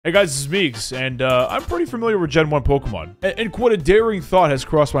Hey guys, this is Meeks, and I'm pretty familiar with Gen 1 Pokemon. And quite a daring thought has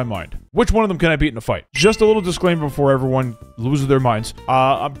crossed my mind. Which one of them can I beat in a fight? Just a little disclaimer before everyone loses their minds.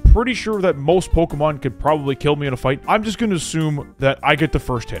 I'm pretty sure that most Pokemon could probably kill me in a fight. I'm just gonna assume that I get the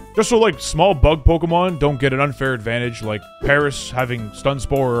first hit. Just so, like, small bug Pokemon don't get an unfair advantage, like Paris having Stun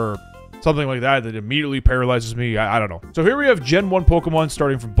Spore or something like that immediately paralyzes me. I don't know. So here we have Gen 1 Pokemon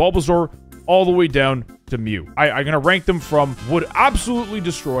starting from Bulbasaur all the way down to Mew. I'm gonna rank them from would absolutely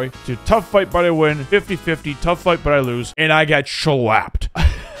destroy to tough fight but I win, 50-50, tough fight but I lose, and I get shellapped.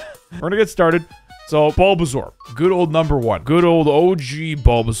 We're gonna get started. So, Bulbasaur. Good old number one. Good old OG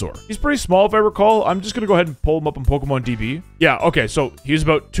Bulbasaur. He's pretty small if I recall. I'm just gonna go ahead and pull him up on Pokemon DB. Yeah, okay, so he's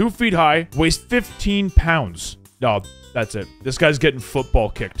about 2 feet high, weighs 15 pounds. No, that's it. This guy's getting football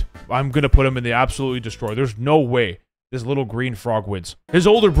kicked. I'm gonna put him in the absolutely destroy. There's no way this little green frog wins. His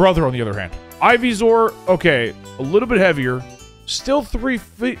older brother, on the other hand. Ivysaur, okay, a little bit heavier. Still 3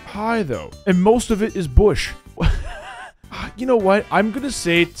 feet high, though. And most of it is bush. You know what? I'm gonna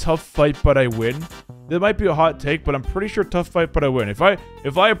say tough fight, but I win. That might be a hot take, but I'm pretty sure tough fight, but I win. If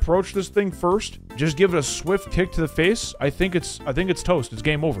I approach this thing first, just give it a swift kick to the face, I think it's toast. It's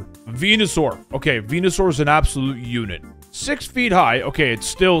game over. Venusaur. Okay, Venusaur is an absolute unit. 6 feet high. Okay, it's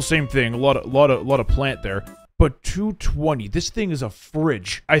still same thing. A lot of plant there. But 220. This thing is a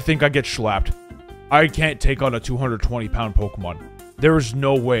fridge. I think I get slapped. I can't take on a 220-pound Pokemon. There is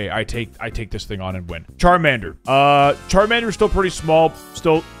no way I take this thing on and win. Charmander. Charmander's still pretty small.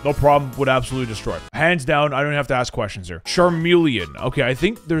 Still, no problem. Would absolutely destroy. Hands down, I don't have to ask questions here. Charmeleon. Okay, I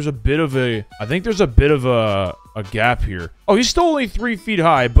think there's a bit of a gap here. Oh, he's still only 3 feet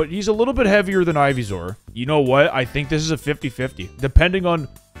high, but he's a little bit heavier than Ivysaur. You know what? I think this is a 50-50, depending on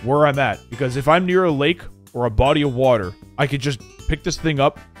where I'm at. Because if I'm near a lake or a body of water, I could just pick this thing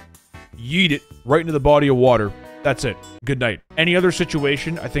up, yeet it right into the body of water. That's it. Good night. Any other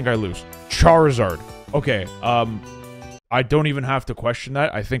situation, I think I lose. Charizard. Okay, I don't even have to question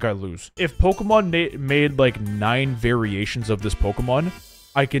that. I think I lose. If Pokemon made like 9 variations of this Pokemon,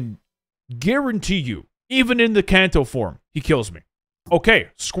 I can guarantee you, even in the Kanto form, he kills me. Okay,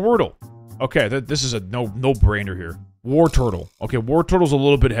 Squirtle. Okay, this is a no-brainer here. Wartortle. Okay, Wartortle's a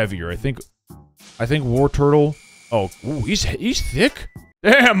little bit heavier. I think Wartortle. Oh, ooh, he's thick.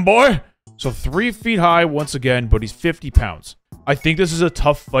 Damn, boy. So 3 feet high once again, but he's 50 pounds. I think this is a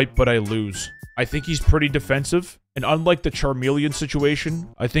tough fight, but I lose. I think he's pretty defensive, and unlike the Charmeleon situation,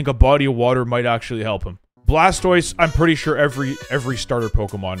 I think a body of water might actually help him. Blastoise, I'm pretty sure every starter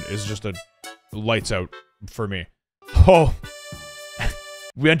Pokemon is just a lights out for me. Oh,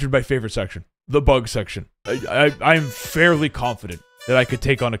 we entered my favorite section, the bug section. I'm fairly confident that I could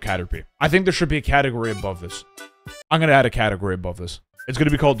take on a Caterpie. I think there should be a category above this. I'm gonna add a category above this. It's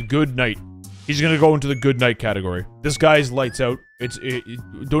gonna be called Good Night. He's gonna go into the Good Night category. This guy's lights out.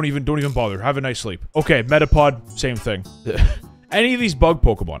 Don't even bother. Have a nice sleep. Okay, Metapod, same thing. Any of these bug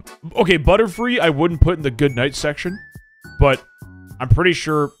Pokemon. Okay, Butterfree, I wouldn't put in the Good Night section, but I'm pretty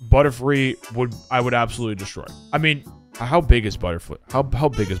sure Butterfree I would absolutely destroy. I mean, how big is Butterfree? How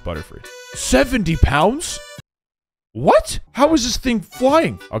big is Butterfree? 70 pounds? What? How is this thing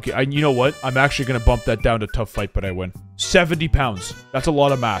flying? Okay, you know what? I'm actually gonna bump that down to tough fight, but I win. 70 pounds. That's a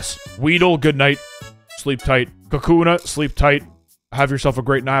lot of mass. Weedle, good night. Sleep tight. Kakuna, sleep tight. Have yourself a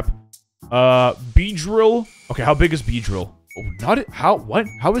great nap. Beedrill. Okay, how big is Beedrill? Oh,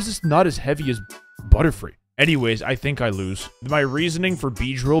 how is this not as heavy as Butterfree? Anyways, I think I lose. My reasoning for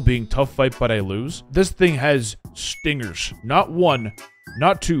Beedrill being tough fight, but I lose. This thing has stingers. Not 1,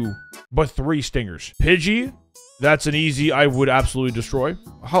 not 2, but 3 stingers. Pidgey. That's an easy, I would absolutely destroy.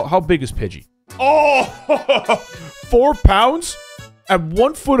 How big is Pidgey? Oh! 4 pounds? At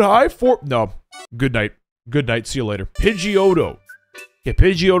 1 foot high? No. Good night. Good night. See you later. Pidgeotto. Yeah,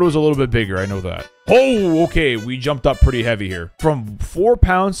 Pidgeotto's a little bit bigger. I know that. Oh, okay. We jumped up pretty heavy here. From 4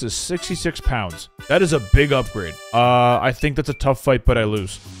 pounds to 66 pounds. That is a big upgrade. I think that's a tough fight, but I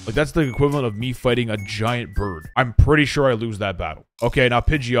lose. Like, that's the equivalent of me fighting a giant bird. I'm pretty sure I lose that battle. Okay, now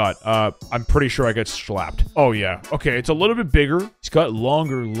Pidgeot. I'm pretty sure I get slapped. Oh, yeah. Okay, it's a little bit bigger. He's got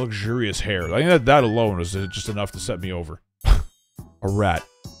longer, luxurious hair. I think that alone is just enough to set me over. A rat.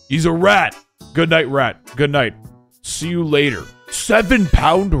 He's a rat. Good night, rat. Good night. See you later.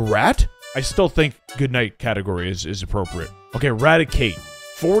 7-pound rat? I still think good night category is appropriate. Okay, Raticate.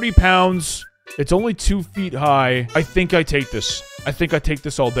 40 pounds. It's only 2 feet high. I think I take this. I think I take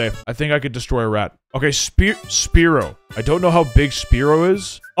this all day. I think I could destroy a rat. Okay, Spearow. I don't know how big Spearow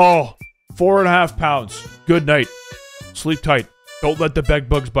is. Oh, 4.5 pounds. Good night. Sleep tight. Don't let the bed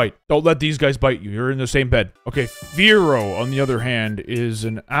bugs bite. Don't let these guys bite you. You're in the same bed. Okay, Fearow, on the other hand, is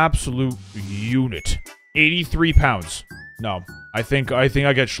an absolute unit. 83 pounds. No. I think I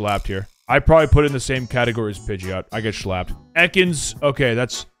get slapped here. I probably put it in the same category as Pidgeot. I get slapped. Ekans. Okay,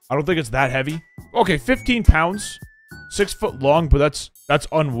 that's... I don't think it's that heavy. Okay, 15 pounds. 6 foot long, but that's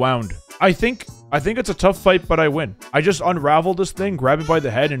unwound. I think it's a tough fight, but I win. I just unravel this thing, grab it by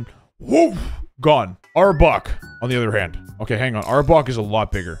the head, and whoof, gone. Arbok, on the other hand. Okay, hang on. Arbok is a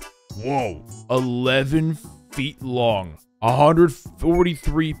lot bigger. Whoa. 11 feet long.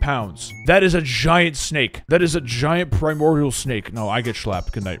 143 pounds. That is a giant snake. That is a giant primordial snake. No, I get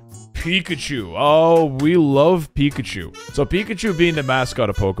slapped. Good night. Pikachu. Oh, we love Pikachu. So Pikachu being the mascot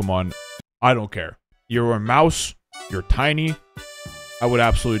of Pokemon, I don't care. You're a mouse. You're tiny. I would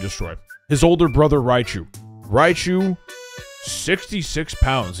absolutely destroy. His older brother, Raichu. Raichu, 66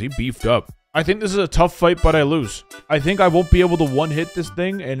 pounds. He beefed up. I think this is a tough fight, but I lose. I think I won't be able to one-hit this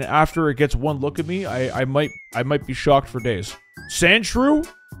thing, and after it gets one look at me, I might be shocked for days. Sandshrew?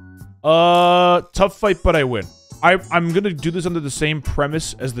 Tough fight, but I win. I'm gonna do this under the same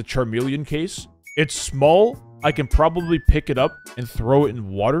premise as the Charmeleon case. It's small. I can probably pick it up and throw it in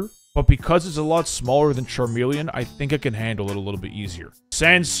water. But because it's a lot smaller than Charmeleon, I think I can handle it a little bit easier.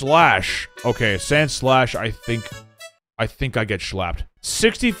 Sandslash. Okay, Sandslash, I think I get slapped.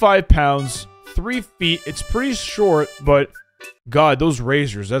 65 pounds, 3 feet. It's pretty short, but God, those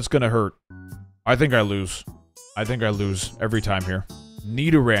razors, that's gonna hurt. I think I lose. I think I lose every time here.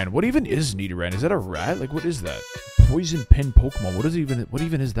 Nidoran. What even is Nidoran? Is that a rat? Like, what is that? Poison pen Pokemon. What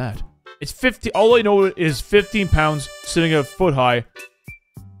even is that? It's 50. All I know is 15 pounds, sitting a foot high.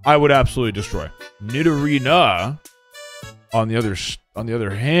 I would absolutely destroy. Nidorina, on the other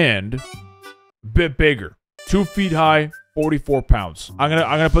hand, bit bigger. 2 feet high, 44 pounds. I'm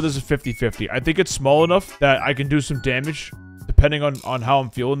gonna put this at 50-50. I think it's small enough that I can do some damage, depending on how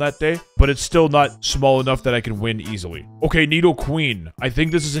I'm feeling that day, but it's still not small enough that I can win easily. Okay, Nidoqueen. I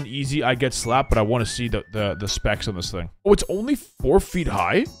think this is an easy I get slapped, but I want to see the specs on this thing. Oh, it's only 4 feet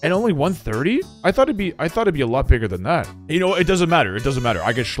high and only 130? I thought it'd be a lot bigger than that. You know, it doesn't matter. It doesn't matter.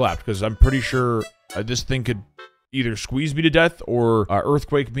 I get slapped because I'm pretty sure this thing could either squeeze me to death or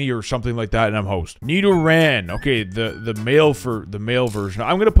earthquake me or something like that, and I'm host. Nidoran. Okay, the male version.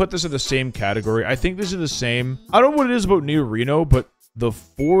 I'm gonna put this in the same category. I think this is the same. I don't know what it is about Nidorino, but the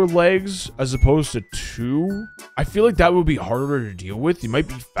 4 legs as opposed to 2, I feel like that would be harder to deal with. You might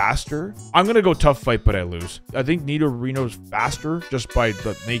be faster. I'm gonna go tough fight, but I lose. I think Nidorino's faster just by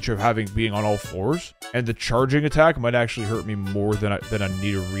the nature of being on all 4s, and the charging attack might actually hurt me more than a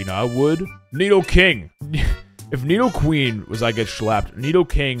Nidorina would. Nidoking. If Nidoqueen was I get slapped,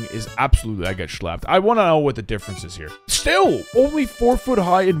 Nidoking is absolutely I get slapped. I want to know what the difference is here. Still, only 4 foot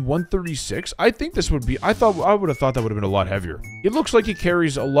high and 136. I think this would be, I would have thought that would have been a lot heavier. It looks like he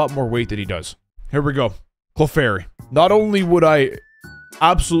carries a lot more weight than he does. Here we go. Clefairy. Not only would I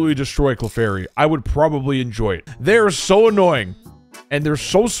absolutely destroy Clefairy, I would probably enjoy it. They're so annoying, and they're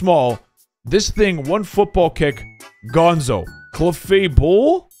so small. This thing, 1 football kick, gonzo.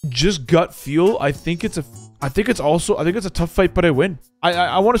 Clefable, just gut feel. I think it's a tough fight, but I win.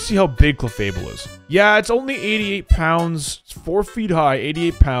 I want to see how big Clefable is. Yeah, it's only 88 pounds. It's 4 feet high,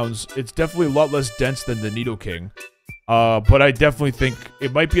 88 pounds. It's definitely a lot less dense than the Nidoking. But I definitely think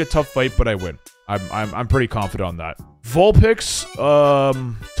it might be a tough fight, but I win. I'm pretty confident on that. Vulpix,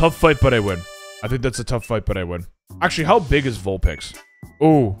 tough fight, but I win. I think that's a tough fight, but I win. Actually, how big is Vulpix?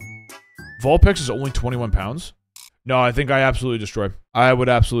 Oh, Vulpix is only 21 pounds? No, I think I absolutely destroy. I would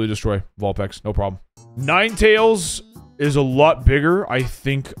absolutely destroy Vulpix. No problem. Ninetales is a lot bigger. I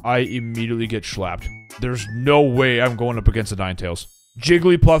think I immediately get slapped. There's no way I'm going up against a Ninetales.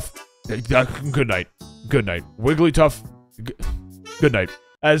 Jigglypuff. Good night. Good night. Wigglytuff. Good night.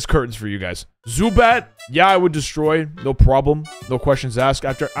 That is curtains for you guys. Zubat. Yeah, I would destroy. No problem. No questions asked.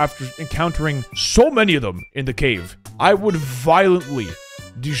 After encountering so many of them in the cave, I would violently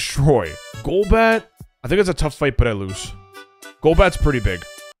destroy. Golbat. I think it's a tough fight, but I lose. Golbat's pretty big.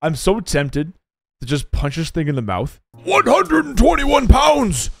 I'm so tempted to just punch this thing in the mouth. 121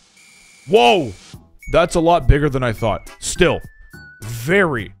 pounds! Whoa! That's a lot bigger than I thought. Still,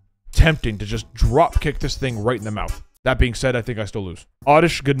 very tempting to just drop kick this thing right in the mouth. That being said, I think I still lose.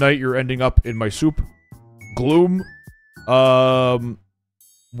 Oddish, good night. You're ending up in my soup. Gloom,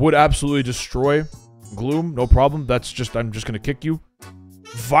 would absolutely destroy. Gloom, no problem. I'm just gonna kick you.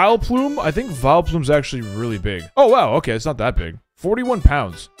 Vileplume? I think Vileplume's actually really big. Oh, wow. Okay, it's not that big. 41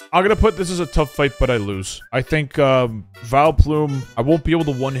 pounds. I'm gonna put this as a tough fight, but I lose. I think, Vileplume, I won't be able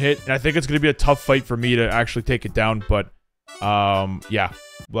to one-hit, and I think it's gonna be a tough fight for me to actually take it down, but, yeah.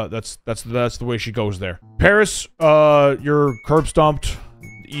 Well, that's the way she goes there. Paris, you're curb stomped.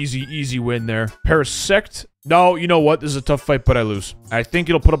 Easy win there. Parasect. No, you know what? This is a tough fight, but I lose. I think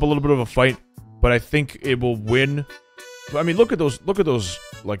it'll put up a little bit of a fight, but I think it will win I mean, look at those,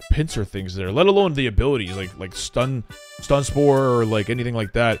 like, pincer things there, let alone the abilities, like stun spore, or, like, anything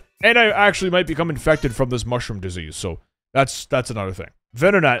like that. And I actually might become infected from this mushroom disease, so that's another thing.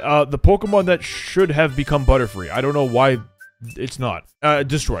 Venonat, the Pokemon that should have become Butterfree. I don't know why it's not.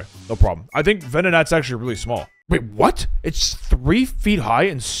 Destroy, no problem. I think Venonat's actually really small. Wait, what? It's 3 feet high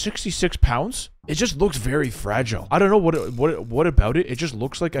and 66 pounds? It just looks very fragile. I don't know what about it. It just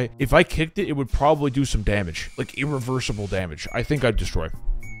looks like if I kicked it, it would probably do some damage. Like, irreversible damage. I think I'd destroy.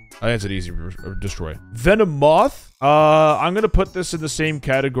 I think it's an easy destroy. Venomoth. I'm gonna put this in the same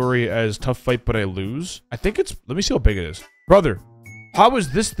category as Tough Fight, but I lose. I think it's... Let me see how big it is. Brother, how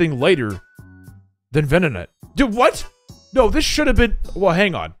is this thing lighter than Venonat? Dude, what? No, this should have been... Well,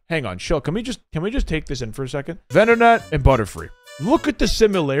 hang on. Chill. Can we just take this in for a second? Venonat and Butterfree. Look at the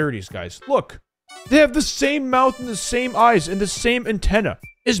similarities, guys. Look. They have the same mouth and the same eyes and the same antenna.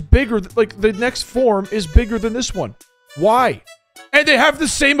 Is bigger... Like, the next form is bigger than this one. Why? And they have the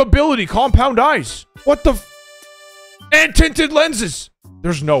same ability. Compound eyes. What the... And tinted lenses.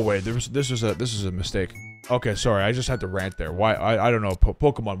 There's no way. This is a mistake. Okay, sorry. I just had to rant there. Why? I don't know.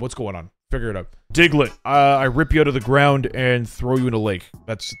 Pokemon, what's going on? Figure it out. Diglett, I rip you out of the ground and throw you in a lake.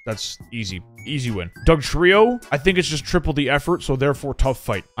 That's easy. Easy win. Dugtrio, I think it's just triple the effort, so therefore Tough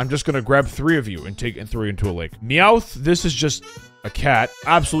Fight. I'm just gonna grab 3 of you and throw you into a lake. Meowth, this is just a cat.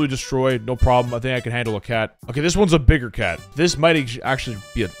 Absolutely destroyed, no problem. I think I can handle a cat. Okay, this one's a bigger cat. This might actually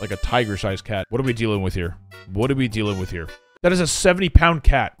be like a tiger-sized cat. What are we dealing with here? That is a 70-pound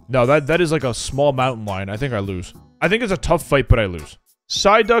cat. No, that is like a small mountain lion. I think I lose. I think it's a Tough Fight, but I lose.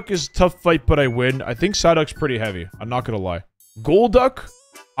 Psyduck is Tough Fight, but I win. I think Psyduck's pretty heavy. I'm not gonna lie. Golduck,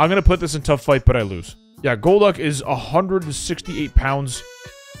 I'm gonna put this in Tough Fight, but I lose. Yeah, Golduck is 168 pounds.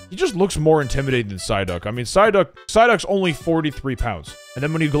 He just looks more intimidating than Psyduck. I mean, Psyduck's only 43 pounds. And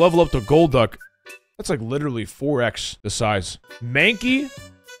then when you level up to Golduck, that's like literally 4x the size. Mankey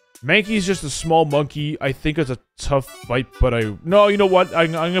is just a small monkey. I think it's a Tough Fight, but no, you know what?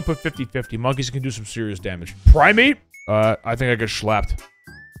 I'm gonna put 50-50. Monkeys can do some serious damage. Primate? I think I get slapped.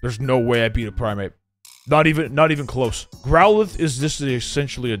 There's no way I beat a Primate. Not even close. Growlithe is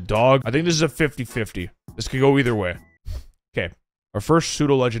essentially a dog. I think this is a 50-50. This could go either way. Okay. Our first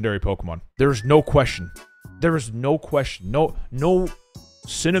pseudo-legendary Pokemon. There's no question. There is no question. No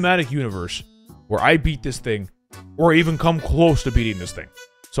cinematic universe where I beat this thing or even come close to beating this thing.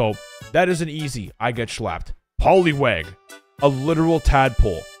 So, that is an easy. I get slapped. Poliwag. A literal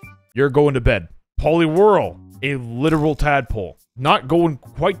tadpole. You're going to bed. Poliwhirl. A literal tadpole. Not going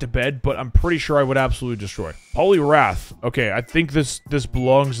quite to bed, but I'm pretty sure I would absolutely destroy. Poliwrath. Okay, I think this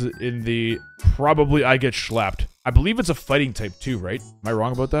belongs in the... Probably I get slapped. I believe it's a fighting type too, right? Am I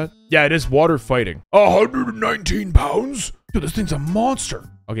wrong about that? Yeah, it is water fighting. 119 pounds? Dude, this thing's a monster.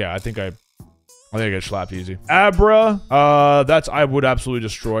 Okay, I think I get slapped easy. Abra, I would absolutely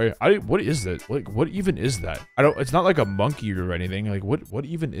destroy. What is that? What even is that? It's not like a monkey or anything. Like, what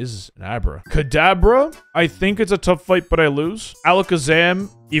even is an Abra? Kadabra, I think it's a Tough Fight, but I lose. Alakazam,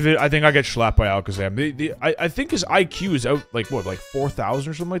 I think I get slapped by Alakazam. I think his IQ is out, like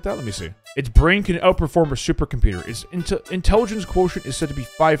 4,000 or something like that? Let me see. Its brain can outperform a supercomputer. Its intelligence quotient is said to be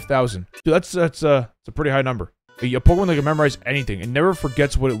 5,000. Dude, that's a pretty high number. A Pokemon that can memorize anything and never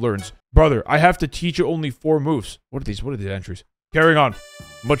forgets what it learns. Brother, I have to teach it only 4 moves. What are these entries? Carrying on.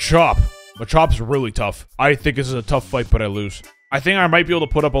 Machop. Machop's really tough. I think this is a Tough Fight, but I lose. I think I might be able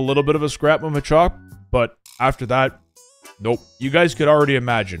to put up a little bit of a scrap with Machop, but after that, nope. You guys could already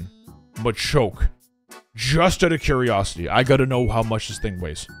imagine. Machoke. Just out of curiosity, I gotta know how much this thing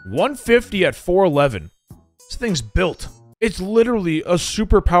weighs. 150 at 4'11". This thing's built. It's literally a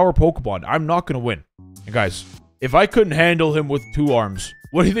superpower Pokemon. I'm not gonna win. And guys, if I couldn't handle him with 2 arms,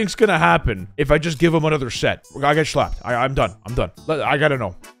 what do you think's gonna happen if I just give him another set? I get slapped. I'm done. I gotta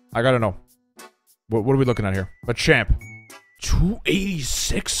know. What are we looking at here? A champ.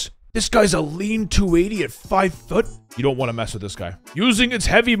 286? This guy's a lean 280 at 5 foot? You don't want to mess with this guy. Using its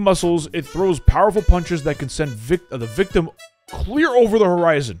heavy muscles, it throws powerful punches that can send the victim clear over the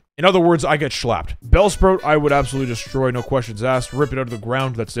horizon. In other words, I get slapped. Bellsprout, I would absolutely destroy, no questions asked. Rip it out of the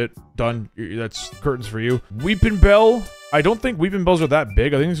ground, that's it. Done. That's curtains for you. Weepin' Bell, I don't think Weepin' Bells are that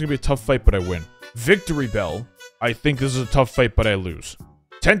big. I think it's gonna be a tough fight, but I win. Victory Bell, I think this is a tough fight, but I lose.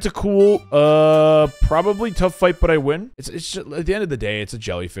 Tentacool, probably tough fight, but I win. It's just, at the end of the day, it's a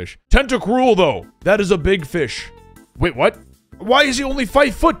jellyfish. Tentacruel, though, that is a big fish. Wait, what? Why is he only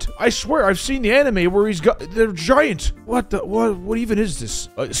 5 foot? I swear, I've seen the anime where they're giant. What even is this?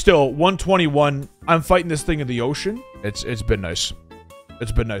 Still, 121. I'm fighting this thing in the ocean. It's been nice.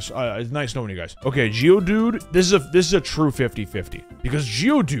 It's been nice. It's nice knowing you guys. Okay, Geodude, this is a true 50-50 because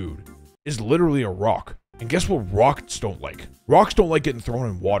Geodude is literally a rock. And guess what rocks don't like? Rocks don't like getting thrown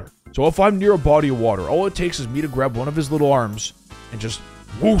in water. So if I'm near a body of water, all it takes is me to grab one of his little arms and just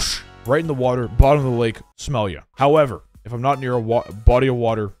whoosh right in the water, bottom of the lake, smell ya. However, if I'm not near a body of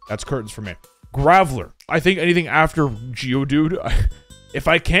water, that's curtains for me. Graveler. I think anything after Geodude, if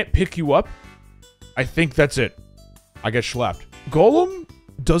I can't pick you up, I think that's it. I get slapped. Golem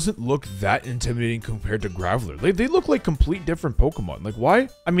doesn't look that intimidating compared to Graveler. They look like complete different Pokemon. Like, why?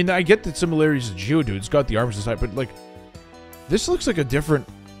 I mean, I get the similarities to Geodude. It's got the arms inside, but, like, this looks like a different,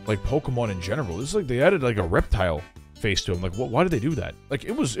 like, Pokemon in general. This is like they added, like, a reptile face to him. Like, why did they do that? Like,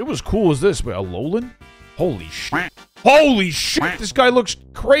 it was cool as this, but a Alolan? Holy shit. Holy shit! This guy looks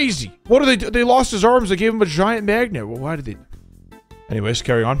crazy. What did they do? They lost his arms. They gave him a giant magnet. Well, why did they... Anyways,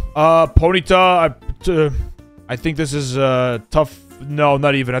 carry on. Ponyta, I think this is, tough. No,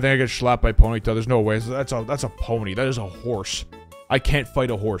 not even. I think I get slapped by Ponyta. There's no way. That's a pony. That is a horse. I can't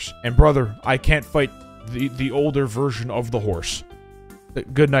fight a horse. And brother, I can't fight the older version of the horse.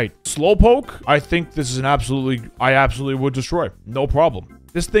 Good night. Slowpoke, I think this is I absolutely would destroy. No problem.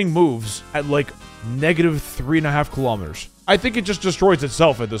 This thing moves at like -3.5 kilometers. I think it just destroys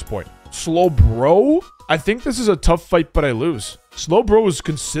itself at this point. Slowbro? I think this is a tough fight, but I lose. Slowbro is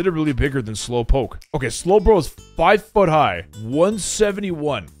considerably bigger than Slowpoke. Okay, Slowbro is 5 foot high,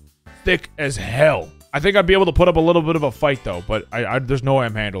 171. Thick as hell. I think I'd be able to put up a little bit of a fight, though, but there's no way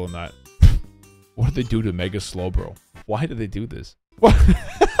I'm handling that. What did they do to Mega Slowbro? Why did they do this? What?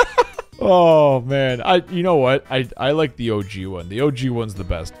 Oh, man. You know what? I like the OG one. The OG one's the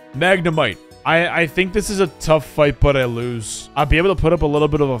best. Magnemite. I think this is a tough fight, but I lose. I'll be able to put up a little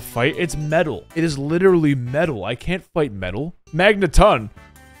bit of a fight. It's metal. It is literally metal. I can't fight metal. Magneton.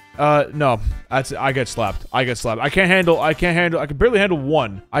 No. I get slapped. I can barely handle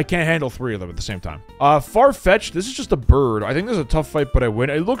one. I can't handle 3 of them at the same time. Farfetch'd. This is just a bird. I think this is a tough fight, but I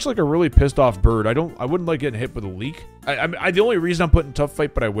win. It looks like a really pissed off bird. I wouldn't like getting hit with a leak. The only reason I'm putting tough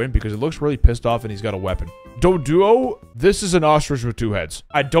fight, but I win, because it looks really pissed off and he's got a weapon. Doduo. This is an ostrich with 2 heads.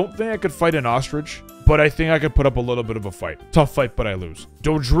 I don't think I could fight an ostrich, but I think I could put up a little bit of a fight. Tough fight, but I lose.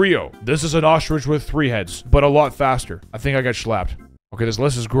 Dodrio. This is an ostrich with 3 heads, but a lot faster. I think I got slapped. Okay, this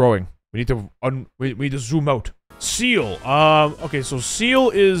list is growing. We need to zoom out. Seal. Okay, so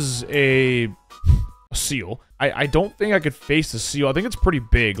Seal is a seal. I don't think I could face the seal. I think it's pretty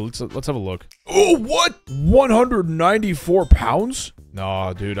big. Let's have a look. Oh, what? 194 pounds?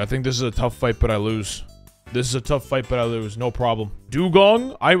 Nah, dude. I think this is a tough fight, but I lose. This is a tough fight, but I lose. No problem.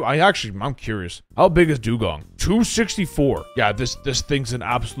 Dugong? I'm curious. How big is Dugong? 264. Yeah, this thing's an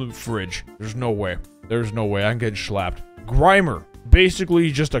absolute fridge. There's no way. There's no way. I'm getting slapped. Grimer.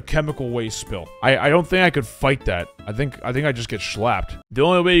 Basically just a chemical waste spill. I don't think I could fight that. I think I just get slapped. The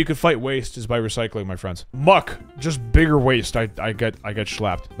only way you could fight waste is by recycling, my friends. Muck, just bigger waste. I get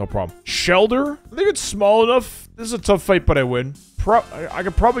slapped. No problem. Shelter, I think it's small enough. This is a tough fight, but I win. I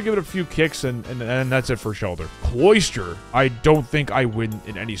could probably give it a few kicks and that's it for Shelter. Cloyster, I don't think I win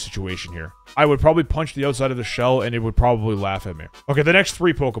in any situation here. I would probably punch the outside of the shell and it would probably laugh at me. Okay, the next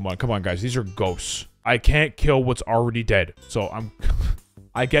 3 Pokemon. Come on, guys. These are ghosts. I can't kill what's already dead. So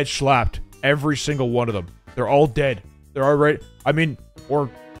I get slapped. Every single one of them. They're all dead. They're all right. I mean, or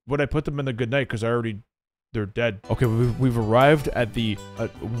would I put them in the good night because they're dead. Okay, we've arrived at the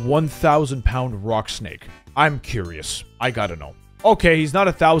 1,000-pound rock snake. I'm curious. I gotta know. Okay, he's not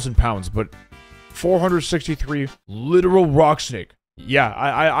 1,000 pounds, but 463 literal rock snake. Yeah,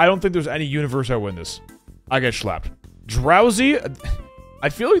 I don't think there's any universe I win this. I get slapped. Drowsy. I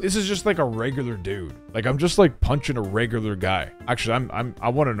feel like this is just like a regular dude. Like, I'm just like punching a regular guy. Actually, I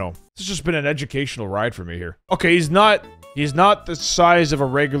want to know. This has just been an educational ride for me here. Okay, he's not the size of a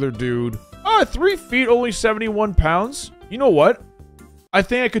regular dude. 3 feet, only 71 pounds. You know what? I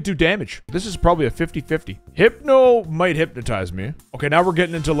think I could do damage. This is probably a 50-50. Hypno might hypnotize me. Okay, now we're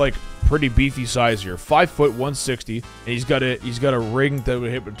getting into like pretty beefy size here. 5 foot, 160, and he's got a ring that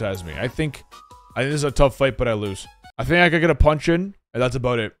would hypnotize me. I think this is a tough fight, but I lose. I think I could get a punch in, and that's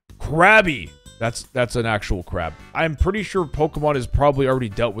about it. Krabby. That's an actual crab. I'm pretty sure Pokemon has probably already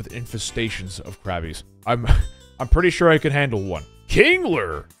dealt with infestations of Krabbies. I'm pretty sure I could handle one.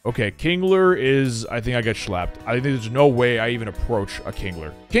 Kingler! Okay, Kingler is... I think I get slapped. I think there's no way I even approach a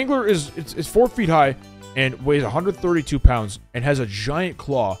Kingler. Kingler is 4 feet high and weighs 132 pounds and has a giant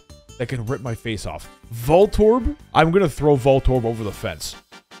claw that can rip my face off. Voltorb? I'm gonna throw Voltorb over the fence,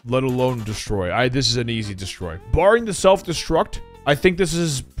 let alone destroy. This is an easy destroy. Barring the self-destruct, I think this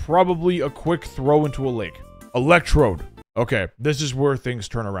is probably a quick throw into a lake. Electrode. Okay, this is where things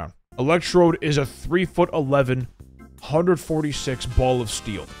turn around. Electrode is a 3'11", 146 ball of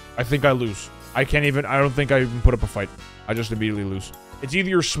steel. I think I lose. I don't think I even put up a fight. I just immediately lose. It's either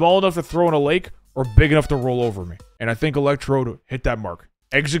you're small enough to throw in a lake, or big enough to roll over me. And I think Electrode hit that mark.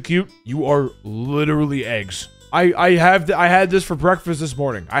 Execute, you are literally eggs. I had this for breakfast this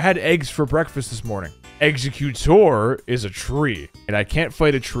morning. I had eggs for breakfast this morning. Executor is a tree, and I can't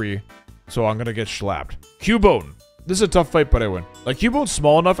fight a tree, so I'm gonna get slapped. Cubone. This is a tough fight, but I win. Like, Cubone's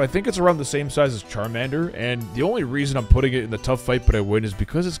small enough. I think it's around the same size as Charmander, and the only reason I'm putting it in the tough fight, but I win, is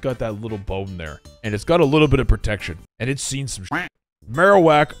because it's got that little bone there, and it's got a little bit of protection, and it's seen some shit.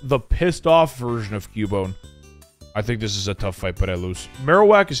 Marowak, the pissed off version of Cubone. I think this is a tough fight, but I lose.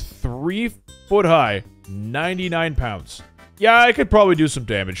 Marowak is 3 foot high, 99 pounds. Yeah, I could probably do some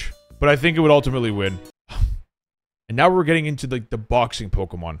damage, but I think it would ultimately win. And now we're getting into the boxing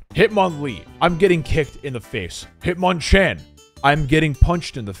Pokemon. Hitmonlee, I'm getting kicked in the face. Hitmonchan, I'm getting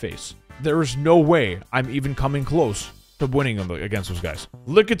punched in the face. There is no way I'm even coming close to winning against those guys.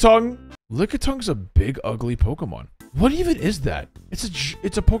 Lickitung. Lickitung a big, ugly Pokemon. What even is that? It's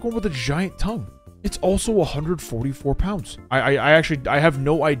a Pokemon with a giant tongue. It's also 144 pounds. I have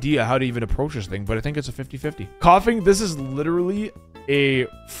no idea how to even approach this thing, but I think it's a 50-50. Coughing, this is literally a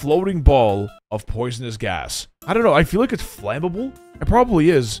floating ball of poisonous gas. I don't know, I feel like it's flammable. It probably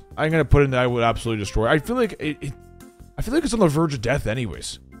is. I'm gonna put in that I would absolutely destroy. I feel like I feel like it's on the verge of death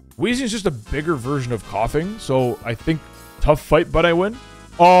anyways. Wheezing is just a bigger version of coughing, so I think tough fight, but I win.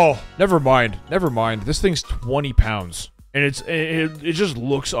 Oh, never mind. Never mind. This thing's 20 pounds. And it just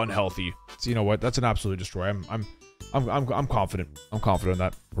looks unhealthy. So you know what? That's an absolute destroy. I'm confident. I'm confident in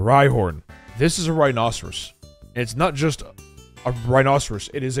that. Rhyhorn. This is a rhinoceros. And it's not just a rhinoceros.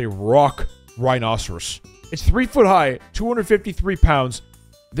 It is a rock rhinoceros. It's 3 foot high, 253 pounds.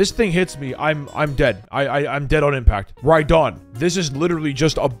 This thing hits me, I'm dead. I'm dead on impact. Rhydon. This is literally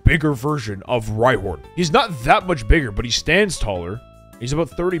just a bigger version of Rhyhorn. He's not that much bigger, but he stands taller. He's about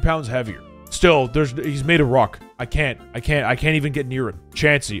 30 pounds heavier. Still, he's made of rock. I can't even get near him.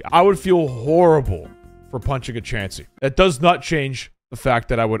 Chansey. I would feel horrible for punching a Chansey. That does not change the fact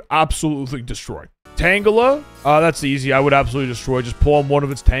that I would absolutely destroy. Tangela, that's easy. I would absolutely destroy. Just pull on one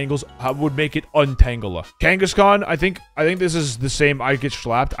of its tangles. I would make it untangela. Kangaskhan, I think this is the same. I get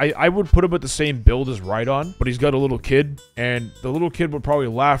slapped. I would put him at the same build as Rhydon, but he's got a little kid, and the little kid would probably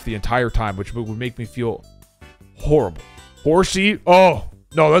laugh the entire time, which would make me feel horrible. Horsey, oh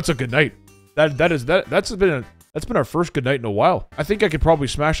no, that's a good night. That's been our first good night in a while. I think I could probably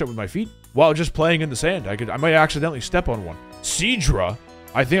smash it with my feet while just playing in the sand. I might accidentally step on one. Seadra,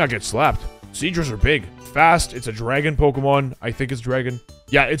 I think I get slapped. Seadras are big. Fast, it's a dragon Pokemon. I think it's dragon.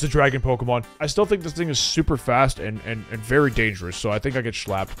 Yeah, it's a dragon Pokemon. I still think this thing is super fast and very dangerous, so I think I get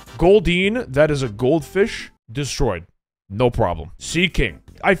slapped. Goldeen, that is a goldfish. Destroyed. No problem. Seaking.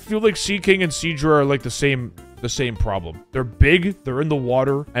 I feel like Seaking and Seadra are like the same problem. They're big, they're in the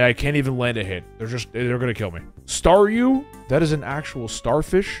water, and I can't even land a hit. They're gonna kill me. Staryu, that is an actual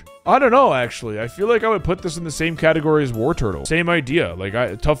starfish. I don't know, actually. I feel like I would put this in the same category as War Turtle. Same idea. Like,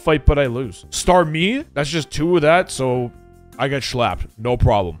 tough fight, but I lose. Starmie, that's just 2 of that, so I get slapped. No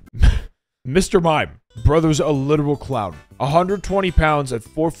problem. Mr. Mime. Brother's a literal clown. 120 pounds at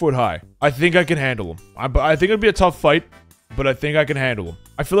 4 foot high. I think I can handle him. I think it'd be a tough fight, but I think I can handle him.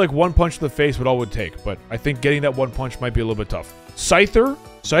 I feel like one punch to the face would all it would take, but I think getting that one punch might be a little bit tough. Scyther.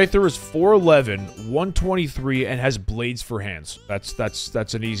 Scyther is 4'11", 123, and has blades for hands.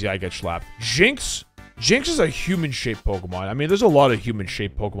 That's an easy I get slapped. Jinx. Jinx is a human-shaped Pokemon. I mean, there's a lot of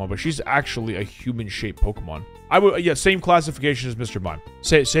human-shaped Pokemon, but she's actually a human-shaped Pokemon. Yeah, same classification as Mr. Mime.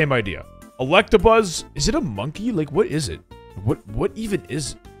 Same idea. Electabuzz. Is it a monkey? Like, what is it? What even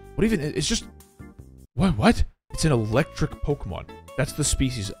is? It's just... What? It's an electric Pokemon. That's the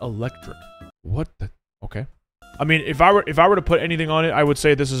species, electric. What the? Okay. I mean, if I were to put anything on it, I would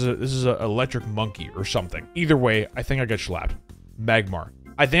say this is an electric monkey or something. Either way, I think I get slapped. Magmar.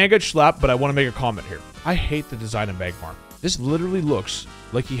 I think I get slapped, but I want to make a comment here. I hate the design of Magmar. This literally looks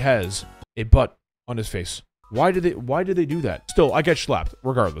like he has a butt on his face. Why did they do that? Still, I get slapped,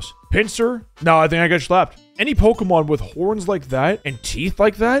 regardless. Pinsir? No, I think I get slapped. Any Pokemon with horns like that and teeth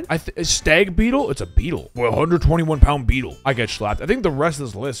like that? A stag beetle? It's a beetle. Well, 121-pound beetle. I get slapped. I think the rest of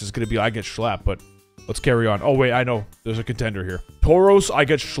this list is going to be I get slapped, but let's carry on. Oh, wait, I know. There's a contender here. Tauros, I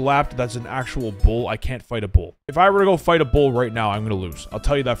get slapped. That's an actual bull. I can't fight a bull. If I were to go fight a bull right now, I'm going to lose. I'll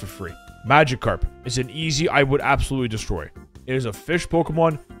tell you that for free. Magikarp is an easy I would absolutely destroy. It is a fish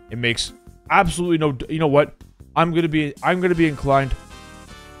Pokemon. It makes absolutely no... You know what? I'm gonna be inclined.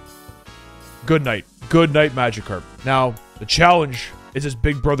 Good night. Good night, Magikarp. Now, the challenge is his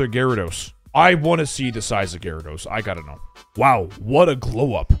big brother Gyarados. I want to see the size of Gyarados. I gotta know. Wow, what a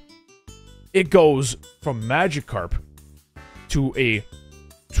glow up. It goes from Magikarp to a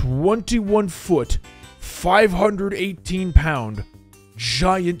 21-foot, 518-pound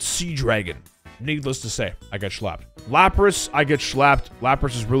giant sea dragon. Needless to say, I get slapped. Lapras, I get slapped.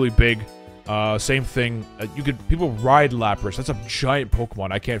 Lapras is really big. Same thing. People ride Lapras. That's a giant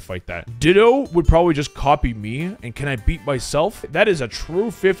Pokemon. I can't fight that. Ditto would probably just copy me. And can I beat myself? That is a true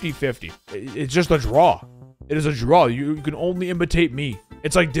 50-50. It's just a draw. It is a draw. You can only imitate me.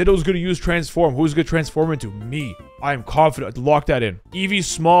 It's like Ditto's going to use Transform. Who's going to transform into? Me. I am confident. Lock that in. Eevee's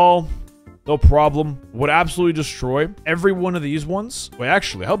small. No problem. Would absolutely destroy every one of these ones. Wait,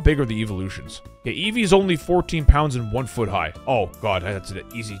 actually, how big are the evolutions? Okay, Eevee's only 14 pounds and 1 foot high. Oh, God, that's an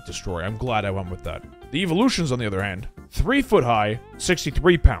easy destroy. I'm glad I went with that. The evolutions, on the other hand, 3 foot high,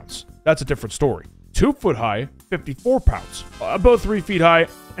 63 pounds. That's a different story. 2 foot high, 54 pounds. About 3 feet high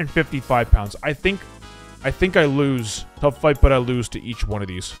and 55 pounds. I think I lose. Tough fight, but I lose to each one of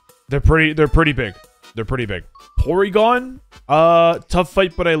these. They're pretty big. They're pretty big. Porygon, tough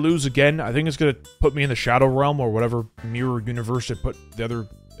fight, but I lose again. I think it's gonna put me in the Shadow Realm or whatever mirror universe they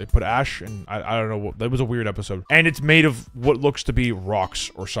put Ash, and I don't know. That was a weird episode. And it's made of what looks to be rocks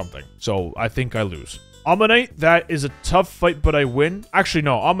or something. So I think I lose. Ammonite, that is a tough fight, but I win. Actually,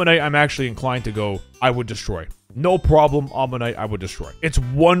 no. Ammonite, I'm actually inclined to go, I would destroy. No problem, Ammonite, I would destroy. It's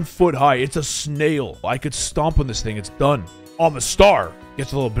 1 foot high. It's a snail. I could stomp on this thing. It's done. Amistar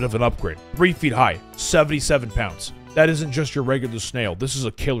gets a little bit of an upgrade. 3 feet high, 77 pounds. That isn't just your regular snail. This is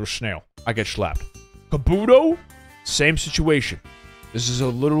a killer snail. I get slapped. Kabuto, same situation. This is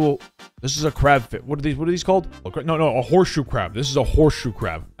a crab fit. What are these called? No, a horseshoe crab. This is a horseshoe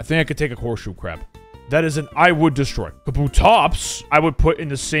crab. I think I could take a horseshoe crab. That is an I would destroy. Kabutops, I would put in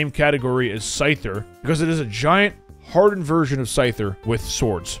the same category as Scyther because it is a giant, hardened version of Scyther with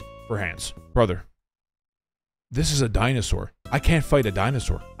swords for hands. Brother, this is a dinosaur. I can't fight a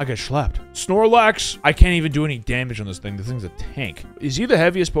dinosaur. I get slapped. Snorlax, I can't even do any damage on this thing. The thing's a tank. Is he the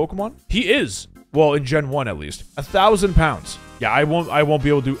heaviest Pokemon? He is. Well, in Gen 1 at least. 1,000 pounds. Yeah, I won't be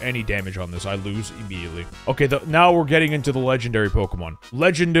able to do any damage on this. I lose immediately. Okay, now we're getting into the legendary Pokemon.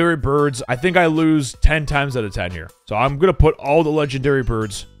 Legendary birds. I think I lose 10 times out of 10 here. So I'm gonna put all the legendary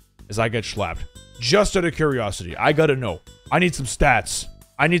birds as I get slapped. Just out of curiosity, I gotta know. I need some stats.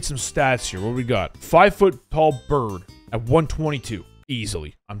 I need some stats here. What do we got? 5 foot tall bird at 122.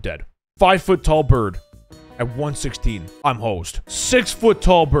 Easily. I'm dead. 5 foot tall bird at 116. I'm hosed. 6 foot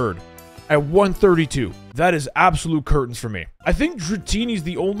tall bird at 132. That is absolute curtains for me. I think Dratini's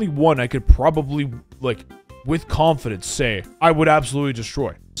the only one I could probably, like, with confidence say I would absolutely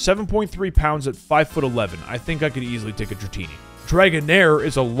destroy. 7.3 pounds at 5 foot 11. I think I could easily take a Dratini. Dragonair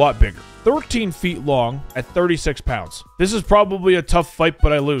is a lot bigger. 13 feet long at 36 pounds. This is probably a tough fight,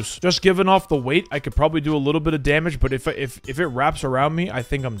 but I lose. Just given off the weight, I could probably do a little bit of damage, but if it wraps around me, I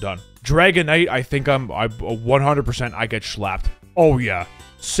think I'm done. Dragonite, I think I'm 100% I get slapped. Oh yeah.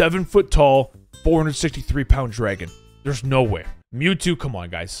 7 foot tall, 463 pound dragon. There's no way. Mewtwo, come on,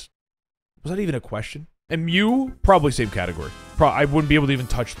 guys. Was that even a question? And Mew, probably same category. I wouldn't be able to even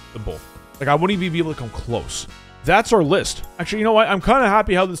touch them both. Like, I wouldn't even be able to come close. That's our list. Actually, you know what? I'm kind of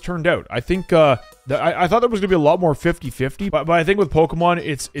happy how this turned out. I think, I thought there was going to be a lot more 50-50, but I think with Pokemon,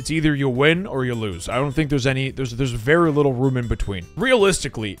 it's either you win or you lose. I don't think there's very little room in between.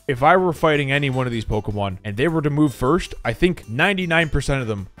 Realistically, if I were fighting any one of these Pokemon and they were to move first, I think 99% of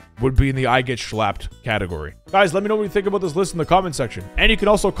them would be in the I get slapped category. Guys, let me know what you think about this list in the comment section. And you can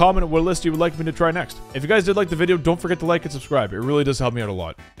also comment what list you would like me to try next. If you guys did like the video, don't forget to like and subscribe. It really does help me out a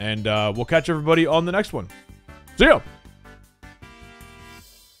lot. And we'll catch everybody on the next one. See ya!